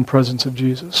abiding presence of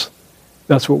Jesus.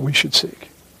 That's what we should seek.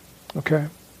 Okay?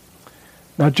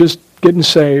 Not just getting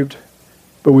saved,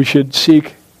 but we should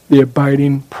seek the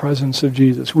abiding presence of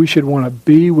Jesus. We should want to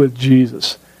be with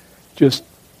Jesus. Just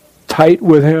tight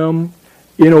with him,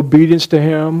 in obedience to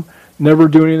him, never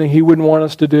do anything he wouldn't want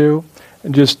us to do,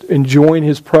 and just enjoying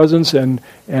his presence and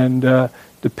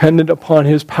dependent upon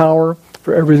his power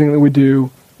for everything that we do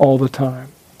all the time.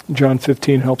 John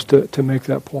 15 helps to make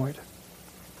that point.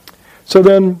 So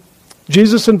then,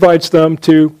 Jesus invites them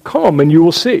to come and you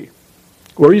will see.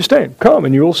 Where are you staying? Come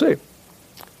and you will see.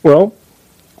 Well,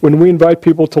 when we invite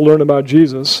people to learn about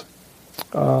Jesus,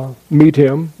 meet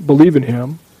him, believe in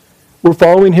him, we're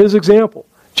following his example.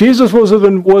 Jesus was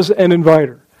an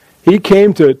inviter. He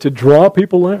came to draw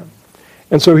people in.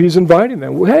 And so he's inviting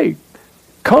them. Well, hey,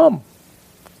 come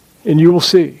and you will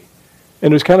see.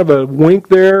 And there's kind of a wink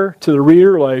there to the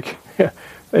reader, like,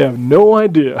 they have no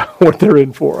idea what they're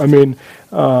in for. I mean,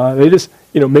 they just,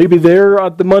 maybe they're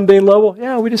at the mundane level.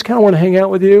 Yeah, we just kind of want to hang out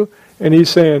with you. And he's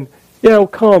saying,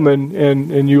 come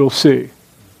and you'll see.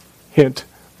 Hint,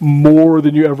 more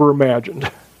than you ever imagined.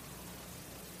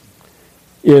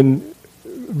 In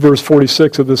verse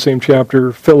 46 of the same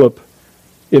chapter, Philip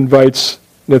invites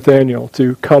Nathanael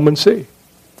to come and see.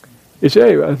 He says,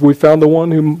 hey, we found the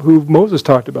one who Moses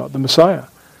talked about, the Messiah.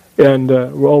 And,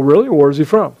 well, really? Where is he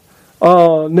from?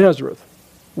 Nazareth.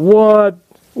 What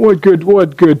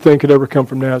good thing could ever come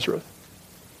from Nazareth?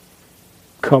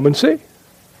 Come and see.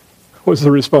 Was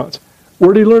the response.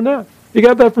 Where did he learn that? He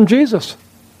got that from Jesus.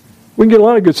 We can get a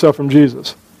lot of good stuff from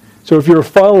Jesus. So if you're a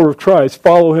follower of Christ,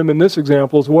 follow him in this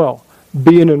example as well.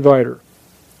 Be an inviter.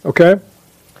 Okay?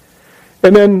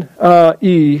 And then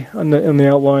E, on the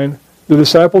outline, the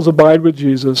disciples abide with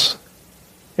Jesus,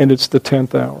 and it's the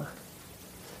 10th hour.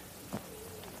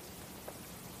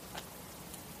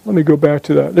 Let me go back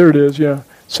to that. There it is, yeah.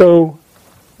 So,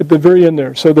 at the very end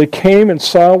there. So they came and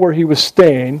saw where he was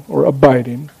staying, or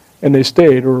abiding, and they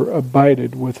stayed or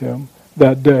abided with him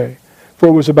that day. For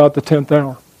it was about the 10th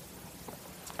hour.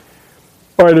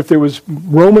 All right, if it was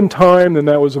Roman time, then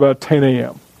that was about 10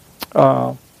 a.m.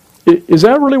 Is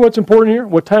that really what's important here?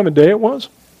 What time of day it was?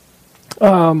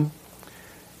 I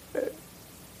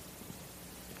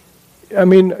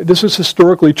mean, this is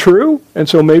historically true, and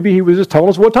so maybe he was just telling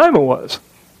us what time it was.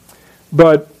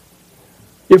 But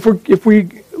if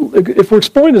we're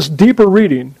exploring this deeper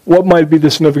reading, what might be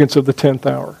the significance of the 10th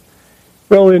hour?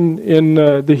 Well, in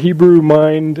the Hebrew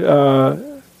mind,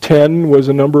 10 was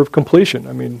a number of completion.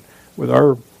 I mean, with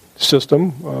our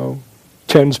system,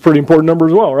 10 is a pretty important number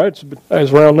as well, right?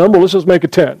 It's a round number. Let's just make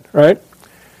it 10, right?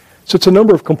 So it's a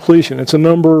number of completion. It's a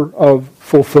number of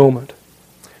fulfillment.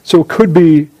 So it could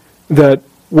be that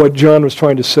what John was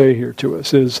trying to say here to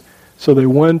us is, so they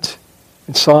went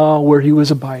and saw where he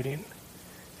was abiding,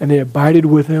 and they abided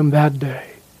with him that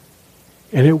day,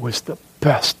 and it was the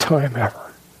best time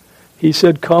ever. He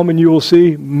said, come and you will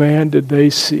see. Man, did they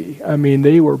see. I mean,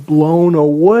 they were blown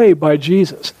away by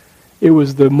Jesus. It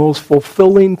was the most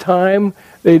fulfilling time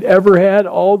they'd ever had.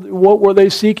 What were they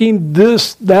seeking?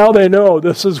 This, now they know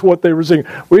this is what they were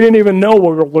seeking. We didn't even know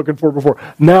what we were looking for before.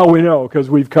 Now we know because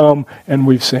we've come and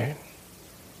we've seen.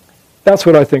 That's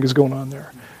what I think is going on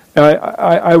there. And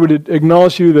I would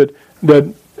acknowledge to you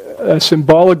that a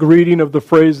symbolic reading of the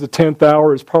phrase the 10th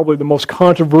hour is probably the most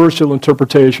controversial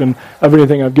interpretation of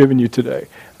anything I've given you today.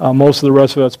 Most of the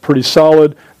rest of that's pretty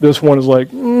solid. This one is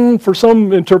like, for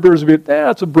some interpreters,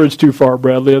 that's a bridge too far,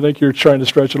 Bradley. I think you're trying to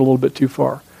stretch it a little bit too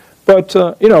far. But,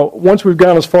 once we've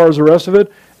gone as far as the rest of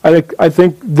it, I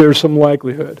think there's some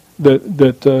likelihood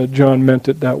that John meant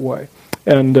it that way.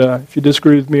 And if you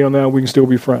disagree with me on that, we can still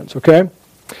be friends, okay?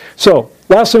 So,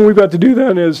 last thing we've got to do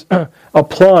then is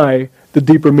apply the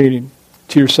deeper meaning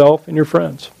to yourself and your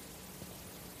friends.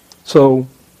 So,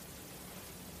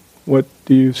 what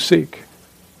do you seek?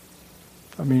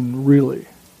 I mean, really,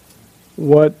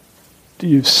 what do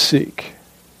you seek?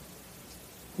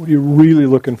 What are you really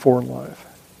looking for in life?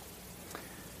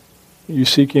 Are you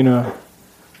seeking a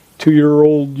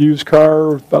 2-year-old used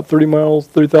car, about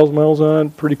 30,000 miles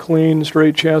on, pretty clean,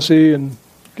 straight chassis, and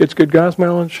gets good gas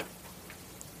mileage?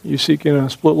 Are you seeking a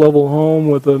split-level home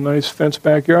with a nice fenced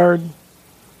backyard?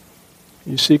 Are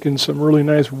you seeking some really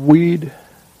nice weed?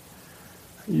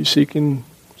 Are you seeking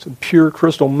some pure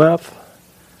crystal meth?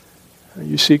 Are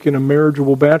you seeking a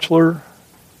marriageable bachelor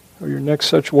or your next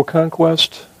sexual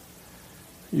conquest?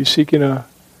 Are you seeking a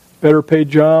better paid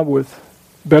job with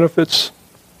benefits?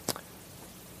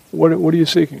 What are you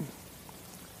seeking?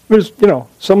 Because,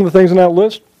 some of the things on that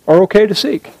list are okay to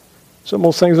seek. Some of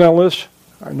those things on that list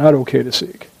are not okay to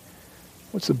seek.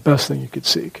 What's the best thing you could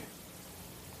seek?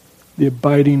 The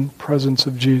abiding presence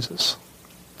of Jesus.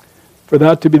 For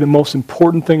that to be the most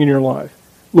important thing in your life.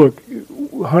 Look,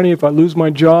 honey, if I lose my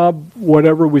job,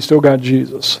 whatever, we still got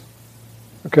Jesus.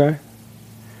 Okay?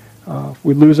 If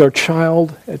we lose our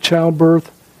child at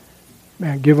childbirth,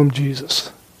 man, give them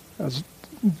Jesus. That's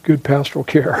good pastoral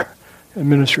care and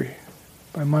ministry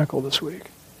by Michael this week.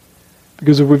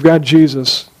 Because if we've got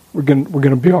Jesus, we're going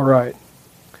to be all right.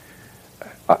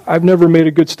 I've never made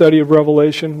a good study of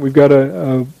Revelation. We've got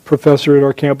a professor at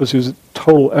our campus who's a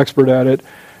total expert at it,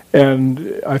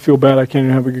 and I feel bad I can't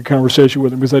even have a good conversation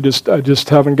with him because I just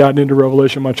haven't gotten into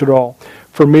Revelation much at all.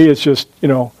 For me, it's just,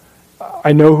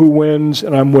 I know who wins,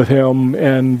 and I'm with him,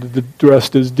 and the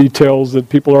rest is details that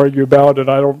people argue about, and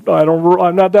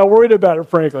I'm not that worried about it,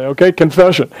 frankly. Okay,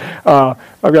 confession. I've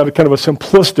got a kind of a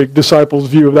simplistic disciple's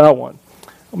view of that one.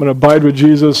 I'm going to abide with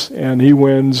Jesus, and he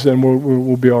wins, and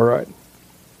we'll be all right.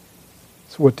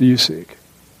 So what do you seek?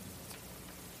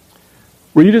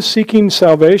 Were you just seeking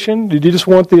salvation? Did you just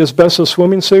want the asbestos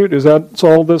swimming suit? Is that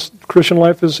all this Christian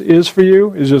life is for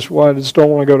you? Is just, well, I just don't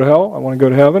want to go to hell. I want to go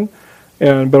to heaven,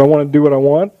 but I want to do what I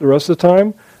want the rest of the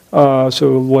time.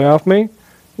 So lay off me.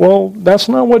 Well, that's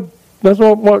not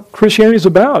what Christianity is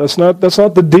about. That's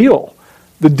not the deal.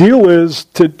 The deal is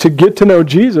to get to know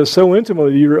Jesus so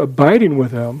intimately, you're abiding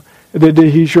with him, that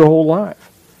he's your whole life.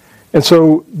 And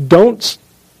so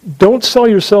don't sell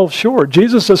yourself short.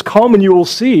 Jesus says, come and you will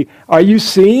see. Are you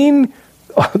seeing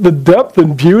the depth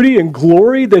and beauty and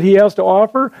glory that he has to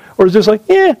offer? Or is it just like,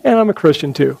 and I'm a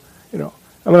Christian too. I'm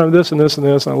going to have this and this and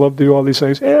this, and I love to do all these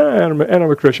things, and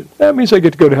I'm a Christian. That means I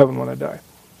get to go to heaven when I die.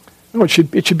 No, it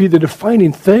should be the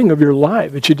defining thing of your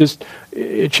life.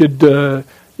 It should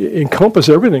encompass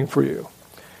everything for you.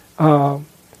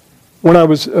 When I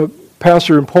was a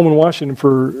pastor in Pullman, Washington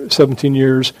for 17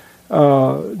 years,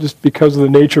 just because of the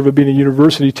nature of it being a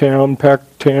university town,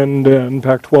 Pac-10 and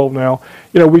Pac-12 now,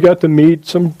 we got to meet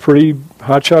some pretty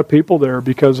hotshot people there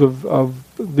because of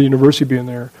the university being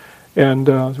there.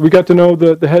 And we got to know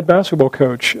the head basketball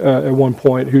coach at one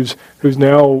point, he's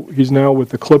now with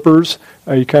the Clippers.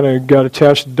 He kind of got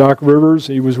attached to Doc Rivers.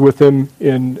 He was with him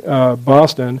in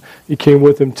Boston. He came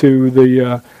with him to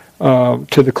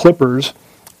the Clippers,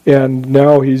 and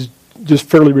now he's just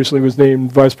fairly recently was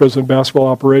named Vice President of Basketball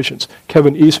Operations.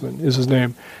 Kevin Eastman is his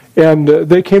name. And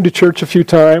they came to church a few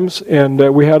times, and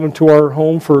we had them to our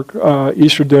home for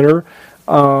Easter dinner.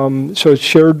 So I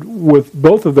shared with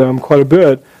both of them quite a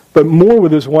bit, but more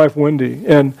with his wife, Wendy.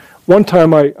 And one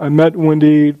time I met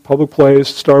Wendy, public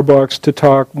place, Starbucks, to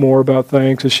talk more about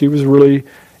things, because she was really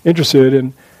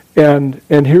interested. And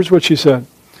here's what she said.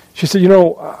 She said,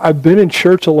 I've been in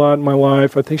church a lot in my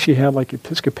life. I think she had like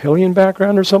Episcopalian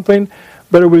background or something,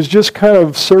 but it was just kind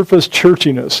of surface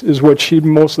churchiness is what she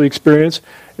mostly experienced.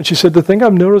 And she said, the thing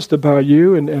I've noticed about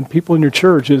you and people in your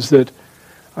church is that,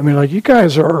 you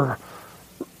guys are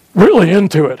really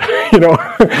into it,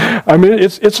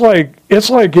 it's like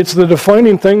it's the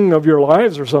defining thing of your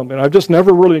lives or something. I've just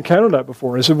never really encountered that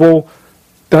before. I said, well,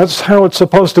 that's how it's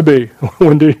supposed to be,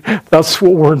 Wendy. That's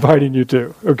what we're inviting you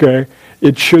to, okay?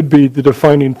 It should be the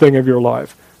defining thing of your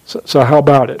life. So how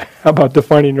about it? How about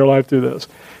defining your life through this?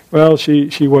 Well,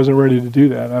 she wasn't ready to do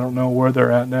that. I don't know where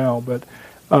they're at now, but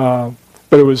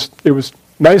it was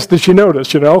nice that she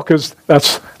noticed, because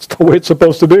that's the way it's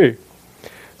supposed to be.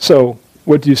 So,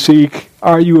 what do you seek?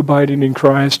 Are you abiding in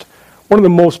Christ? One of the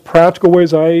most practical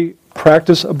ways I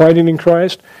practice abiding in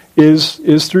Christ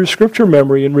is through Scripture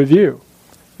memory and review.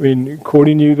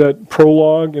 Quoting you that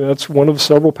prologue, that's one of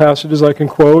several passages I can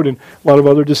quote, and a lot of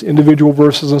other just individual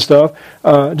verses and stuff.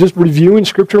 Just reviewing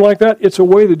Scripture like that, it's a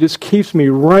way that just keeps me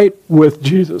right with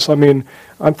Jesus. I'm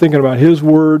thinking about His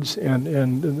words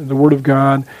and the Word of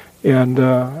God, and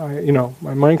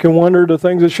my mind can wander to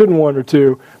things it shouldn't wander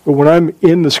to, but when I'm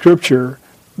in the Scripture,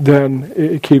 then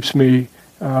it keeps me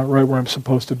right where I'm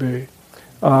supposed to be.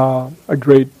 A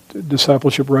great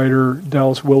discipleship writer,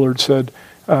 Dallas Willard, said,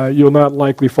 you'll not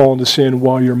likely fall into sin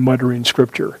while you're muttering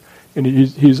Scripture. And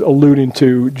he's alluding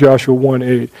to Joshua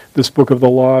 1:8, this book of the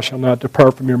law shall not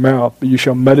depart from your mouth, but you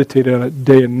shall meditate on it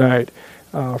day and night,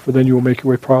 for then you will make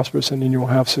your way prosperous, and then you will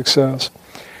have success.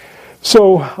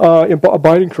 So,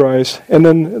 abide in Christ. And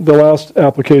then the last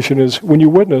application is, when you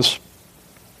witness,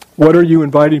 what are you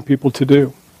inviting people to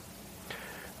do?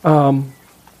 I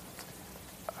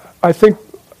think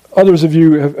others of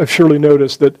you have surely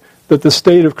noticed that the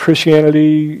state of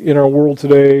Christianity in our world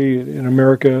today, in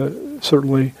America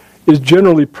certainly, is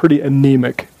generally pretty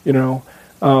anemic.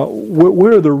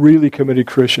 Where are the really committed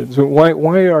Christians?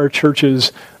 Why are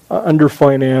churches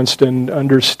underfinanced and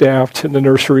understaffed in the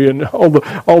nursery, and all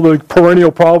the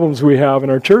perennial problems we have in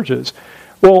our churches?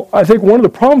 Well, I think one of the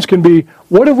problems can be,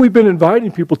 what have we been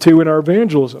inviting people to in our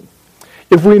evangelism?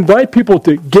 If we invite people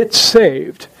to get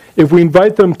saved, if we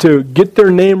invite them to get their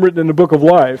name written in the book of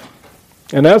life,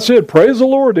 and that's it, praise the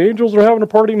Lord, the angels are having a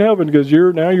party in heaven because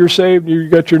you're saved, you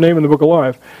got your name in the book of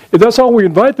life. If that's all we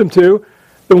invite them to,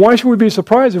 then why should we be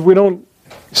surprised if we don't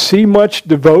see much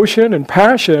devotion and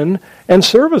passion and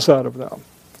service out of them?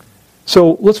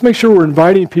 So let's make sure we're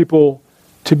inviting people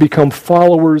to become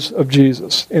followers of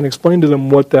Jesus and explain to them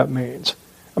what that means.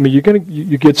 You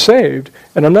get saved,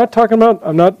 and I'm not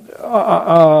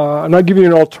giving you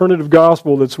an alternative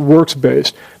gospel that's works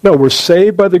based. No, we're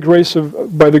saved by the grace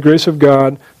of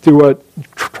God through what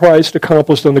Christ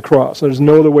accomplished on the cross. There's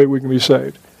no other way we can be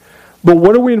saved. But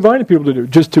what are we inviting people to do?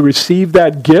 Just to receive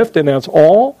that gift and that's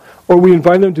all? Or we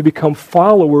invite them to become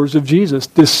followers of Jesus,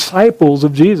 disciples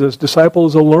of Jesus. Disciple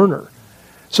is a learner.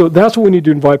 So that's what we need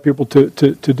to invite people to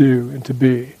do and to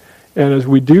be. And as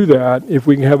we do that, if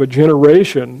we can have a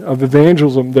generation of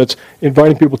evangelism that's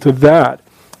inviting people to that,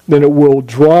 then it will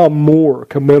draw more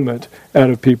commitment out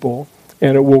of people,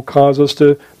 and it will cause us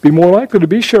to be more likely to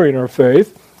be sharing our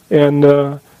faith and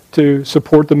to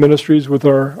support the ministries with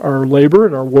our labor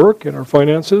and our work and our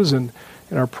finances and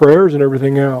our prayers and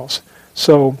everything else.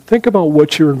 So think about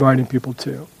what you're inviting people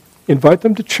to. Invite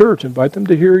them to church. Invite them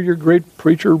to hear your great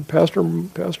preacher, Pastor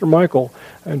Michael.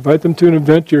 Invite them to an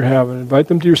event you're having. Invite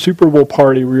them to your Super Bowl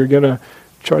party where you're going to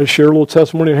try to share a little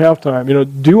testimony at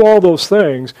halftime. Do all those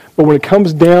things, but when it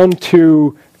comes down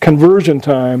to conversion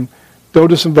time, don't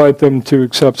just invite them to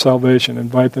accept salvation.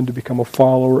 Invite them to become a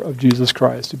follower of Jesus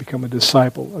Christ, to become a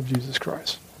disciple of Jesus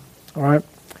Christ. All right?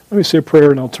 Let me say a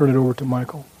prayer, and I'll turn it over to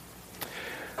Michael.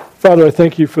 Father, I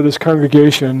thank you for this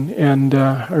congregation, and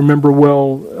I remember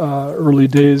well early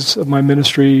days of my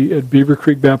ministry at Beaver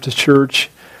Creek Baptist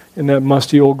Church in that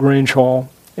musty old Grange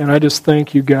Hall. And I just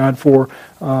thank you, God, for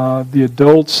the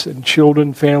adults and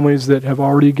children, families that have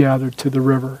already gathered to the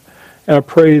river. And I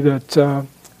pray that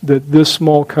this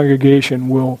small congregation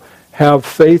will have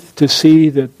faith to see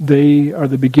that they are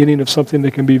the beginning of something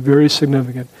that can be very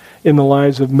significant in the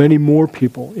lives of many more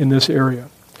people in this area.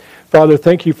 Father,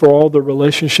 thank you for all the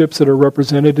relationships that are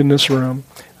represented in this room,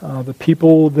 the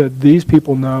people that these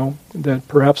people know that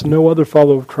perhaps no other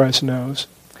follower of Christ knows.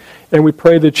 And we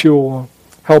pray that you'll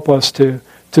help us to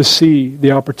see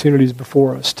the opportunities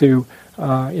before us, to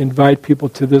invite people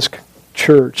to this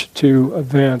church, to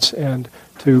events, and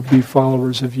to be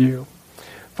followers of you.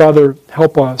 Father,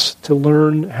 help us to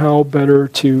learn how better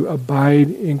to abide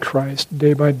in Christ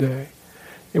day by day.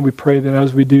 And we pray that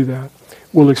as we do that,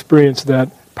 we'll experience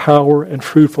that power and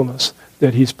fruitfulness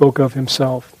that he spoke of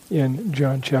himself in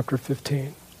John chapter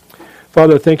 15.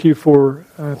 Father, thank you for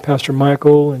Pastor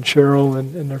Michael and Cheryl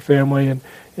and their family, and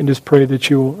just pray that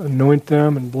you will anoint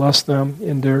them and bless them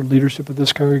in their leadership of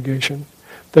this congregation.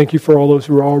 Thank you for all those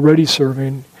who are already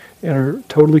serving and are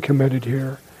totally committed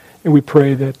here. And we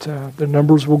pray that the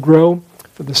numbers will grow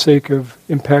for the sake of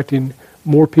impacting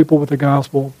more people with the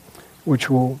gospel, which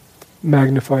will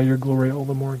magnify your glory all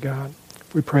the more, God.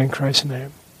 We pray in Christ's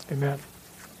name. Amen.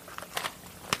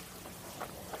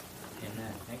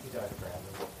 Amen. Thank you, Dr.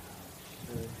 Bradley.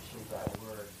 Really appreciate that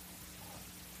word.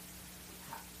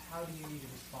 How do you need to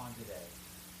respond today?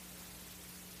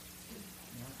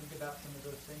 Think about some of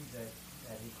those things that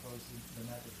he closed the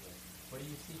message with. What are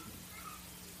you seeking?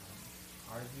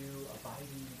 Are you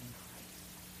abiding in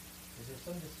Christ? Is there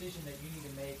some decision that you need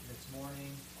to make this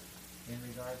morning in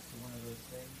regards to one of those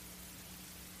things?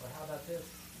 Or how about this?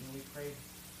 We prayed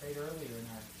earlier in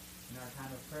our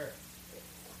time of prayer.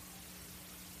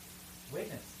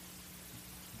 Witness,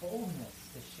 boldness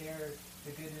to share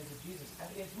the good news of Jesus.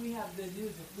 If we have good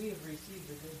news, if we have received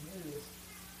the good news,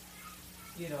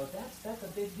 that's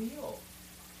a big deal.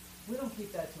 We don't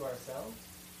keep that to ourselves,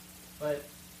 but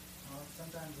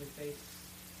sometimes we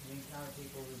encounter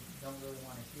people who don't really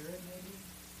want to hear it.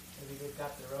 Maybe they've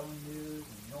got their own news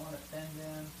and you don't want to offend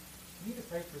them. We need to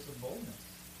pray for some boldness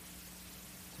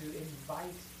to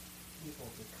invite people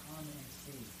to come and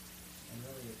see and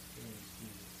really experience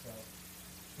Jesus. So,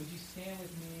 would you stand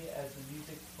with me as the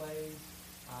music plays?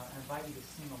 I invite you to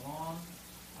sing along,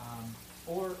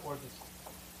 or just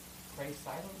pray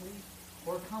silently,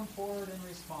 or come forward and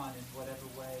respond in whatever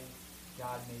way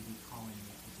God may be calling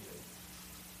you to do.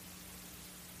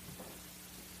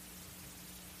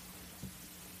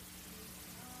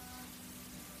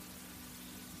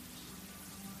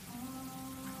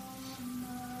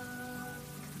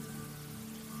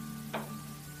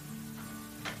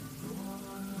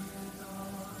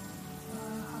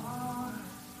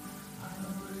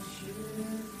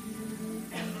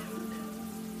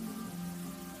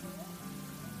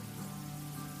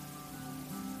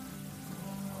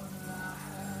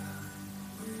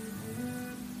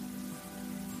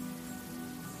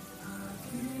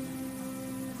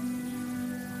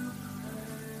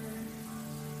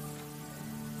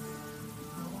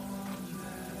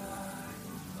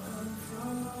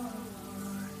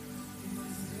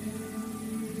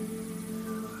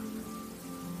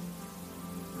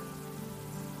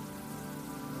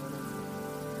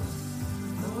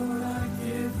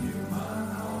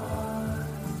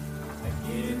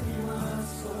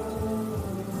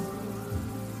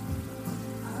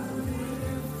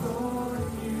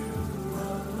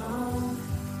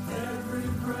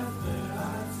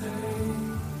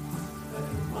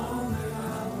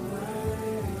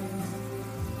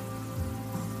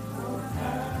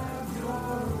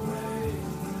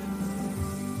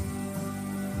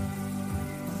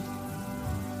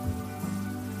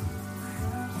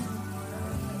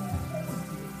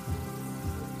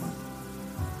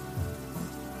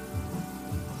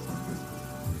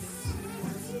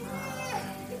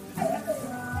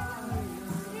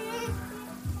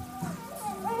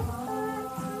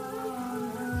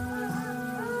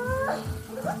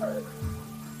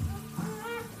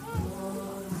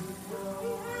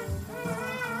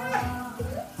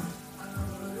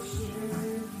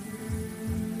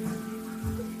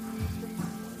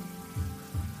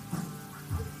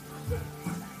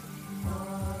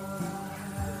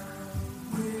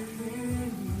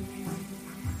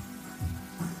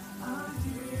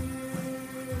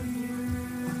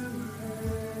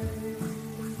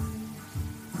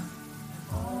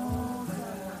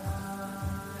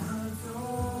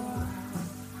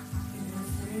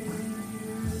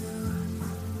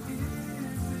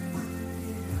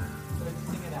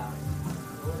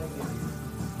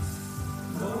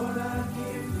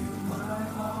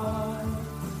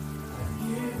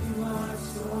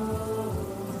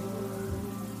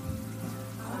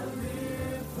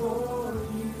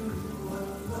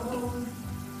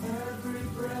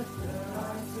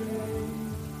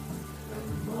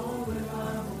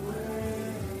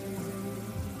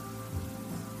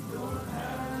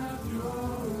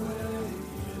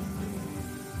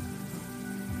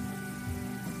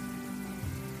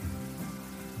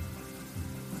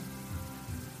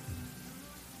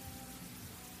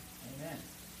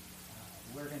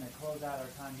 close out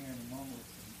our time here in a moment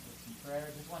with some prayer.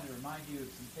 Just wanted to remind you of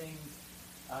some things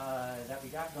that we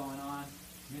got going on.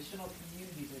 Missional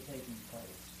communities are taking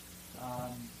place.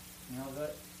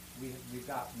 We've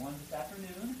got one this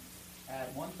afternoon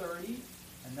at 1:30,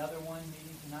 another one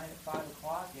meeting tonight at 5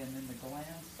 o'clock, and then the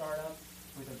Galans start up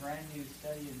with a brand new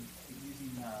study in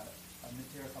using a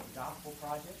material called the Gospel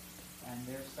Project, and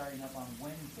they're starting up on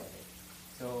Wednesday.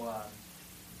 So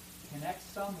connect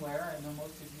somewhere. I know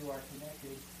most of you are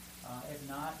connected. If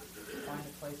not, find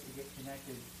a place to get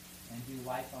connected and do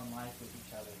life on life with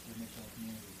each other through missional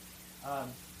communities.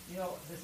 This